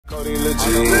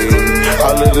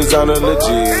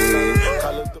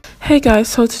Hey guys,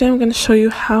 so today I'm going to show you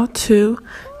how to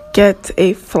get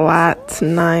a flat,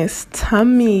 nice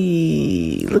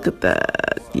tummy. Look at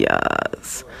that.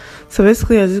 Yes. So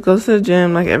basically I just go to the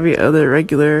gym like every other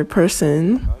regular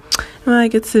person. When I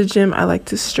get to the gym, I like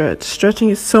to stretch. Stretching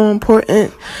is so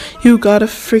important. You gotta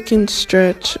freaking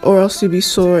stretch or else you'll be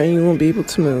sore and you won't be able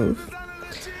to move.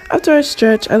 After I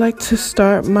stretch, I like to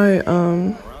start my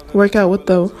workout with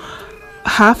the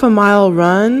half a mile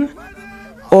run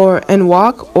and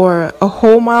walk, or a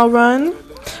whole mile run,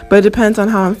 but it depends on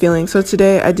how I'm feeling. So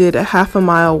today I did a half a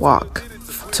mile walk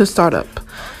to start up.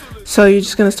 So you're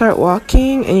just going to start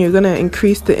walking and you're going to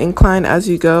increase the incline as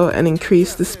you go and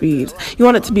increase the speed. You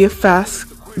want it to be a fast,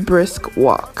 brisk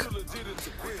walk.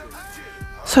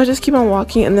 So I just keep on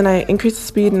walking and then I increase the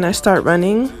speed and I start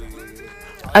running.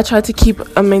 I try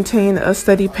to maintain a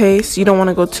steady pace. You don't want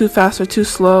to go too fast or too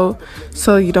slow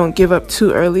so you don't give up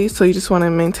too early. So you just want to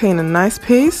maintain a nice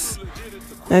pace.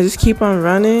 And I just keep on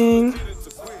running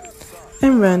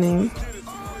and running.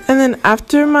 And then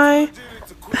after my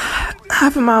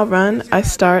half a mile run, I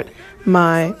start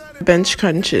my bench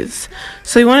crunches.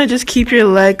 So you want to just keep your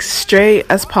legs straight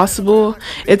as possible.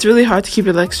 It's really hard to keep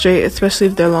your legs straight, especially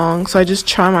if they're long. So I just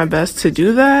try my best to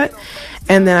do that.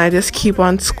 And then I just keep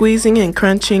on squeezing and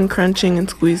crunching and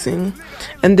squeezing.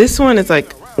 And this one is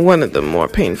like one of the more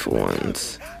painful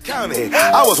ones.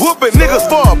 I was whooping niggas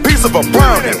for a piece of a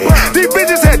brownie. These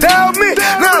bitches had down me.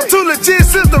 Now I'm too legit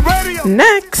since the radio.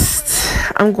 Next,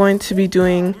 I'm going to be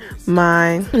doing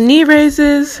my knee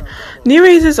raises. Knee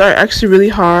raises are actually really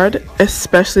hard,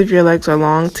 especially if your legs are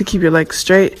long, to keep your legs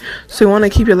straight. So you want to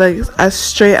keep your legs as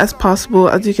straight as possible.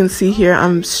 As you can see here,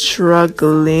 I'm struggling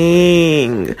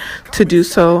to do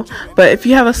so. But if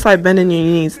you have a slight bend in your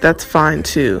knees, that's fine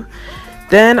too.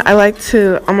 Then I like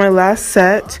to, on my last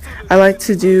set, I like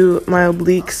to do my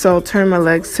obliques. So I'll turn my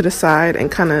legs to the side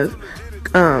and kind of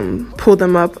pull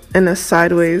them up in a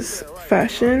sideways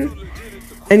fashion.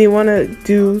 And you want to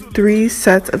do 3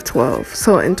 sets of 12.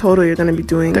 So in total, you're going to be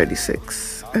doing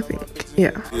 36, I think.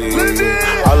 Yeah.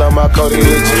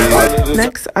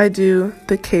 Next, I do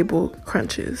the cable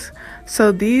crunches.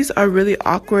 So these are really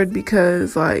awkward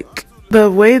because like,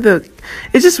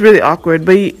 it's just really awkward,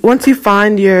 but once you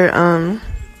find your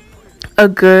a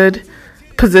good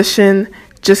position,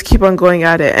 just keep on going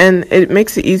at it, and it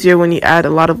makes it easier when you add a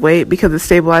lot of weight because it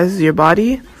stabilizes your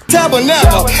body. I've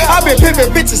been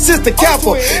pimping bitches since the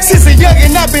capital, since a young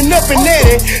and I've been up and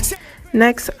at it.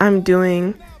 Next, I'm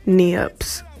doing knee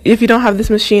ups. If you don't have this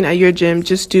machine at your gym,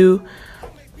 just do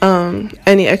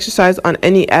any exercise on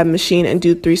any ab machine and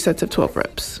do 3 sets of 12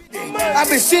 reps. I've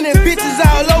been sending bitches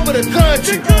all over the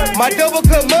country. My double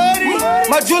cut muddy,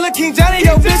 my jeweler King Johnny,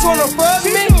 your bitch wanna fuck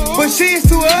me, but she's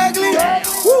too ugly.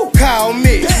 Woo, call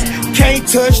miss, can't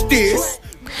touch this.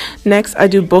 Next, I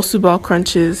do bosu ball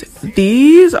crunches.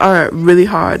 These are really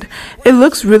hard. It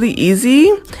looks really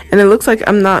easy, and it looks like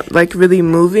I'm not like really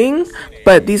moving,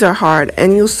 but these are hard.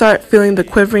 And you'll start feeling the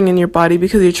quivering in your body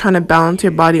because you're trying to balance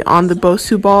your body on the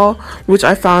bosu ball, which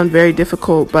I found very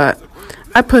difficult, but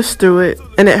I pushed through it,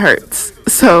 and it hurts.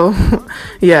 So,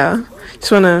 yeah.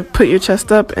 Just want to put your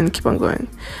chest up and keep on going.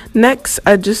 Next,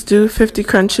 I just do 50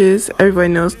 crunches. Everybody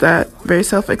knows that. Very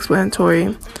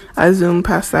self-explanatory. I zoom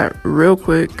past that real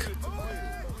quick.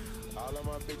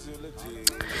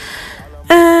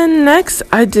 And next,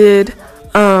 I did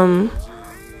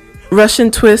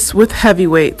Russian twists with heavy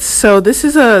weights. So this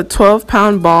is a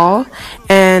 12-pound ball,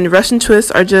 and Russian twists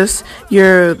are just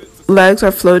your legs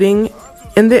are floating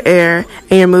in the air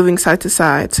and you're moving side to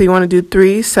side. So you want to do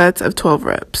 3 sets of 12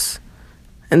 reps.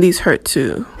 And these hurt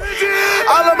too.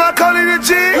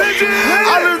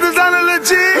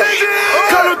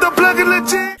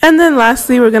 And then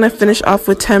lastly, we're going to finish off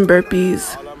with 10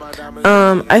 burpees.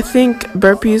 I think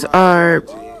burpees are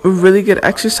a really good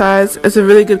exercise. It's a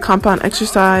really good compound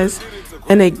exercise,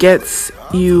 and it gets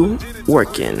you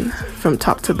working from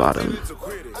top to bottom.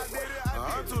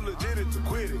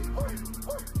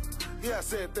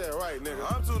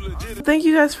 Thank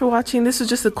you guys for watching. This was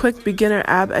just a quick beginner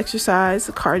ab exercise,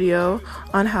 cardio,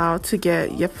 on how to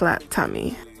get your flat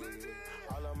tummy.